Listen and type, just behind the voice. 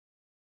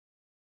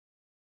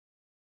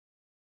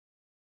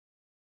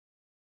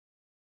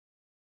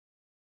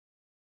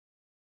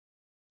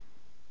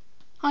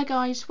Hi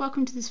guys,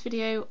 welcome to this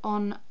video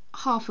on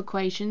half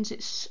equations.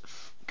 It's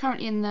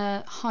currently in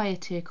the higher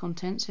tier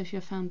content, so if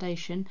you're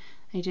foundation,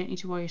 you don't need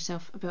to worry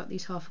yourself about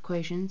these half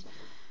equations.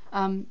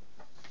 But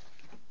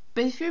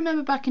if you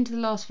remember back into the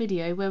last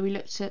video where we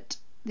looked at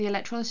the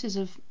electrolysis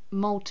of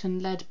molten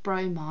lead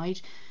bromide,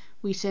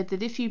 we said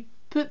that if you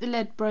put the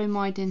lead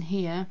bromide in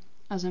here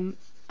as a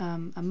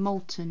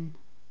molten,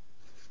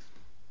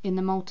 in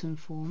the molten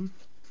form,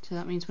 so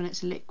that means when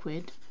it's a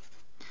liquid,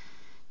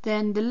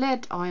 then the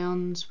lead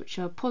ions, which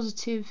are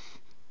positive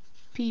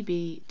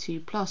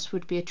Pb2+,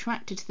 would be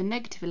attracted to the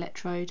negative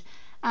electrode,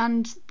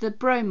 and the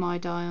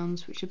bromide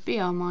ions, which are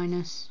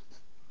Br-,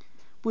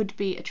 would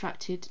be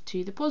attracted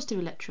to the positive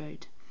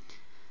electrode.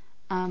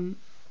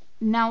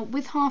 Now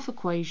with half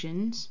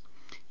equations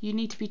you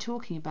need to be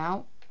talking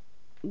about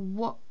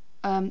what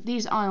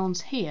these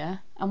ions here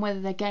and whether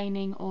they're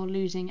gaining or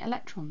losing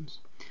electrons.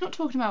 We're not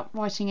talking about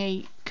writing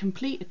a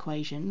complete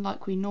equation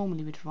like we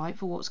normally would write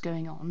for what's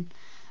going on.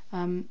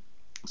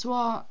 So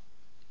our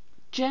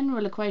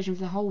general equation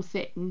for the whole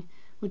thing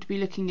would be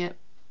looking at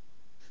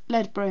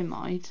lead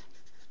bromide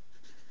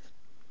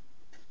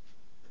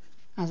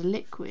as a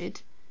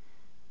liquid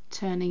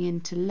turning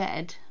into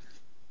lead,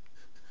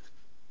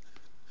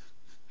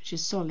 which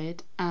is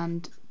solid,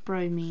 and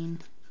bromine,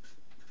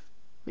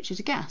 which is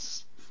a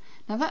gas.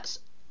 Now that's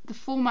the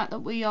format that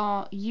we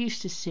are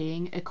used to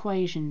seeing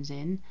equations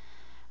in,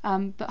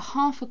 but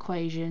half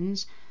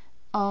equations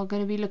are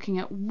going to be looking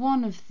at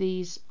one of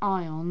these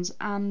ions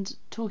and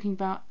talking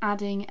about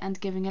adding and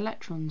giving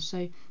electrons.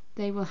 So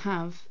they will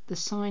have the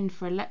sign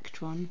for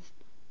electron,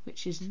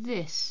 which is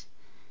this,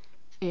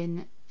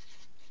 in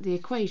the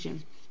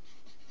equation.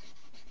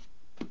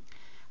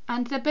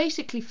 And they're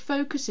basically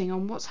focusing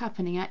on what's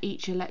happening at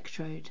each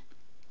electrode.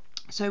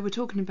 So we're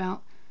talking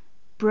about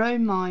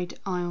bromide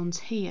ions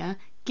here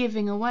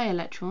giving away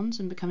electrons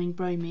and becoming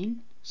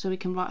bromine, so we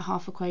can write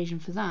half equation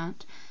for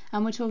that.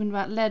 And we're talking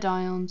about lead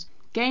ions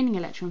gaining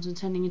electrons and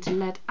turning into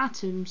lead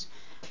atoms,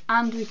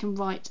 and we can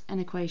write an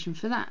equation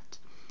for that.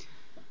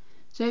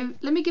 So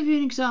let me give you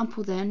an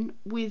example then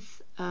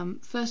with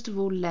first of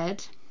all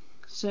lead.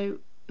 So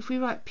if we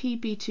write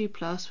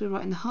Pb2+, we're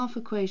writing the half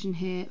equation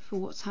here for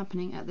what's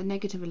happening at the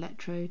negative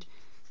electrode.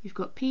 You've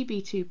got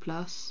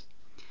Pb2+,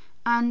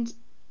 and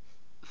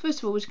first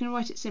of all we're just going to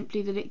write it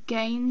simply that it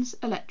gains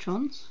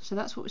electrons, so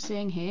that's what we're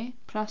saying here,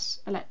 plus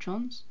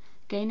electrons,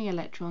 gaining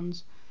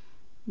electrons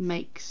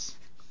makes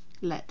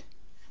lead,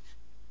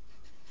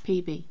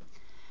 Pb.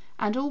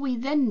 And all we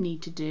then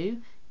need to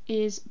do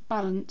is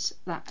balance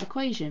that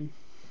equation.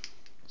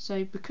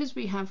 So because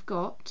we have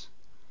got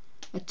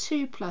a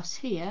 2+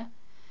 here,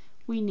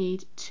 we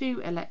need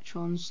 2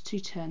 electrons to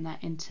turn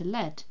that into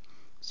lead.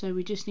 So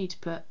we just need to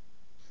put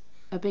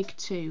a big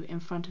 2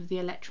 in front of the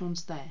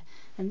electrons there,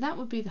 and that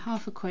would be the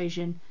half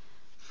equation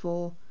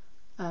for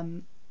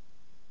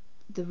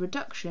the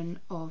reduction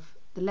of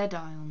the lead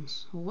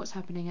ions, or what's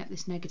happening at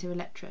this negative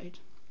electrode.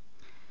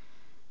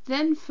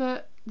 Then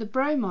for the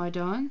bromide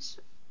ions,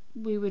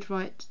 we would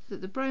write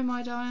that the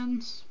bromide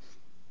ions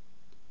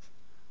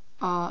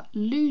are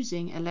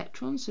losing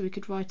electrons, so we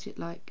could write it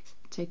like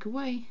take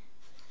away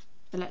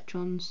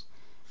electrons,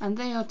 and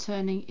they are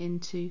turning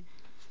into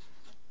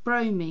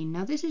bromine.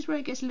 Now this is where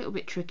it gets a little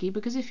bit tricky,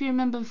 because if you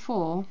remember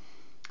before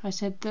I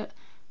said that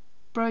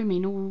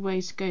bromine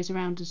always goes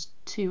around as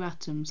 2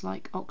 atoms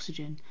like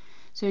oxygen,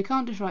 so we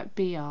can't just write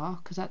Br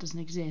because that doesn't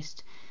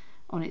exist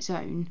on its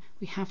own,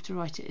 we have to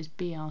write it as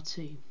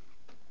Br2.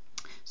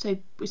 So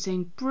we're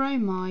saying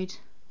bromide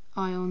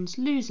ions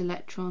lose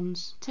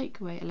electrons,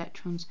 take away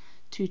electrons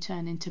to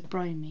turn into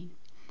bromine.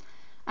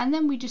 And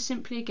then we just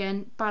simply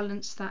again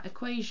balance that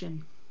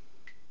equation.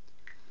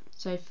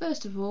 So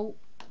first of all,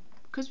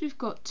 because we've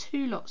got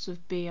 2 lots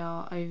of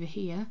Br over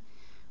here,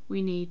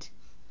 we need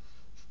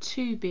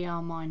 2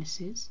 Br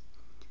minuses,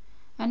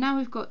 and now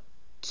we've got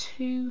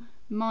 2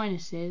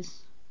 minuses,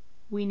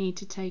 we need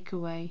to take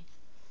away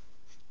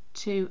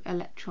 2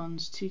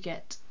 electrons to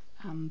get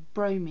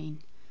bromine.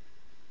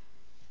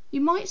 You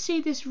might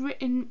see this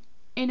written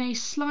in a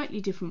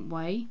slightly different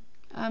way,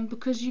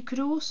 because you could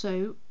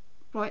also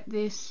write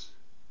this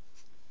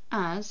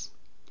as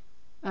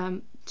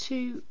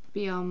 2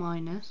 Br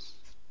minus,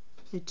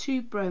 so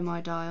 2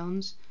 bromide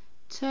ions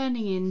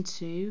turning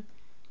into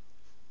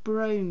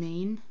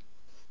bromine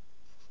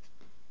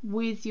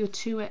with your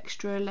 2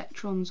 extra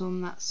electrons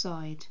on that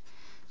side.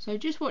 So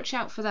just watch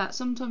out for that.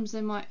 Sometimes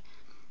they might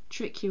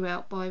trick you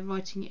out by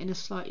writing it in a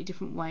slightly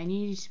different way, and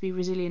you need to be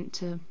resilient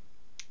to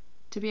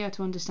be able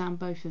to understand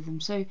both of them.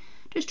 So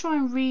just try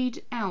and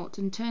read out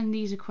and turn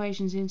these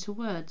equations into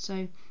words.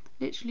 So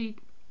literally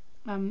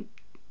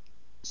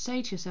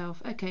say to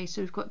yourself, okay,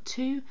 so we've got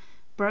 2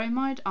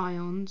 bromide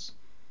ions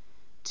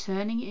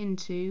turning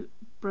into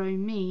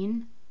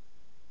bromine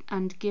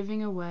and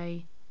giving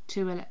away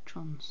 2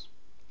 electrons.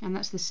 And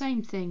that's the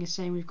same thing as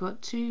saying we've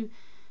got 2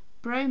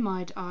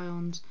 bromide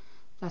ions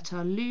that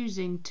are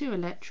losing 2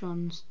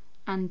 electrons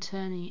and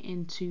turning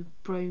into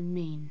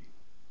bromine.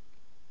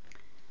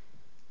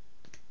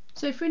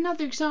 So for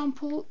another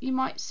example, you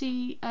might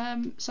see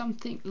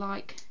something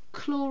like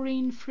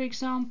chlorine, for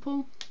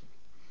example,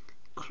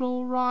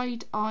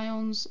 chloride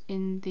ions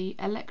in the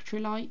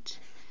electrolyte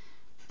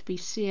to be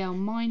Cl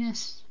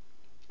minus,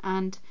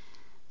 and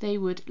they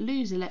would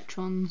lose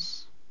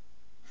electrons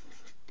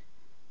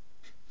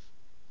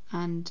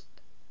and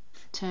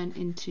turn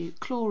into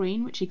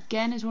chlorine, which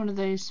again is one of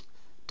those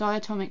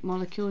diatomic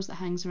molecules that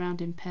hangs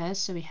around in pairs,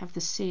 so we have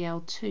the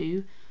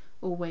Cl2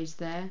 always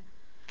there,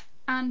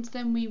 and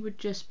then we would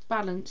just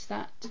balance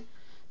that.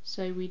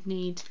 So we'd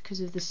need,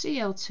 because of the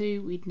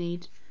Cl2, we'd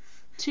need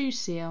 2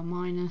 Cl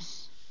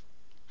minus,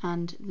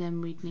 and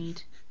then we'd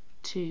need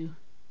 2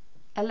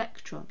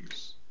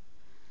 electrons.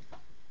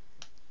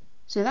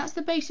 So that's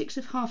the basics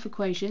of half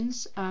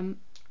equations. I'm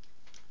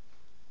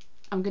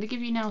going to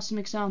give you now some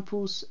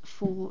examples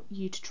for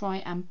you to try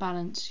and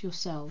balance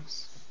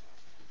yourselves.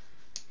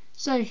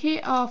 So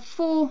here are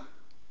 4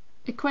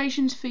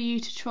 equations for you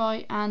to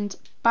try and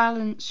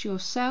balance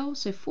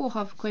yourselves. So 4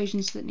 half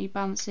equations that need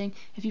balancing.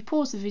 If you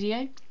pause the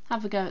video,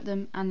 have a go at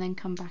them, and then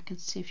come back and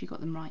see if you got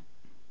them right.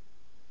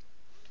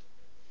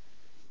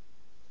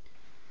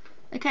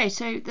 Okay,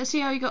 so let's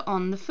see how you got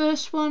on. The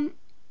first one,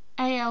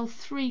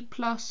 Al3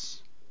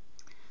 plus.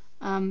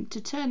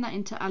 To turn that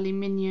into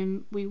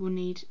aluminium, we will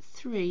need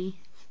 3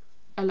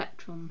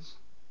 electrons.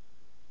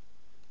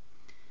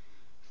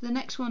 For the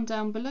next one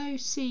down below,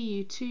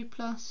 Cu2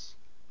 plus.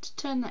 To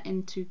turn that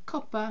into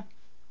copper,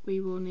 we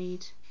will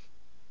need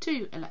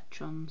 2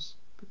 electrons,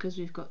 because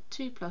we've got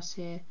 2 plus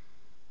here,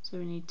 so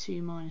we need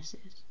 2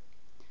 minuses.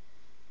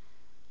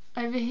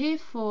 Over here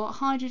for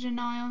hydrogen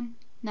ion,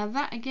 now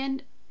that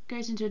again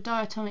goes into a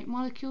diatomic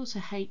molecule, so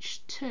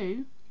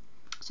H2.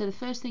 So the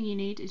first thing you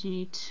need is you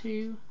need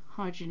 2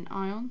 hydrogen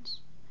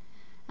ions,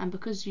 and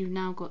because you've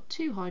now got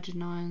 2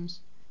 hydrogen ions,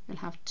 you'll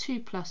have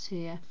 2 plus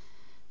here,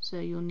 so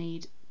you'll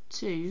need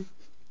 2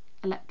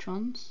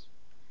 electrons.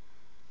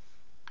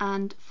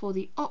 And for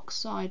the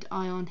oxide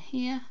ion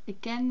here,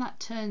 again that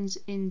turns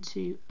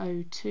into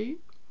O2,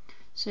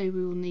 so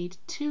we will need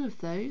 2 of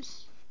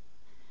those.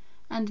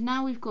 And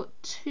now we've got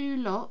 2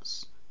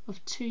 lots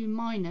of 2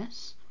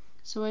 minus,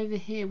 so over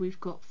here we've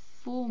got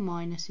 4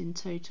 minus in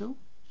total,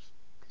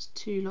 because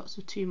 2 lots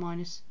of 2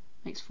 minus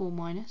makes 4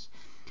 minus,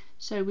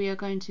 so we are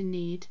going to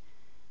need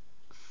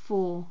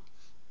 4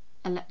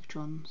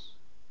 electrons.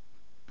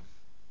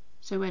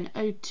 So when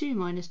O2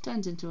 minus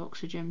turns into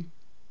oxygen,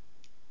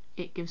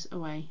 it gives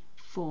away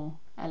 4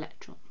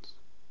 electrons.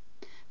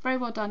 Very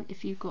well done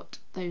if you got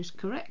those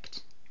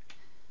correct.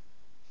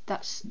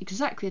 That's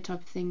exactly the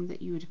type of thing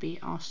that you would be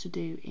asked to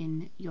do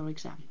in your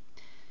exam.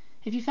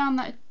 If you found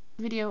that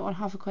video on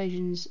half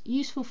equations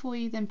useful for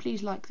you, then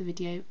please like the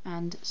video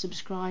and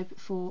subscribe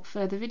for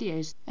further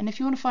videos. And if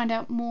you want to find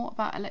out more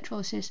about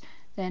electrolysis,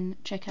 then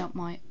check out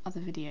my other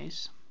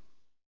videos.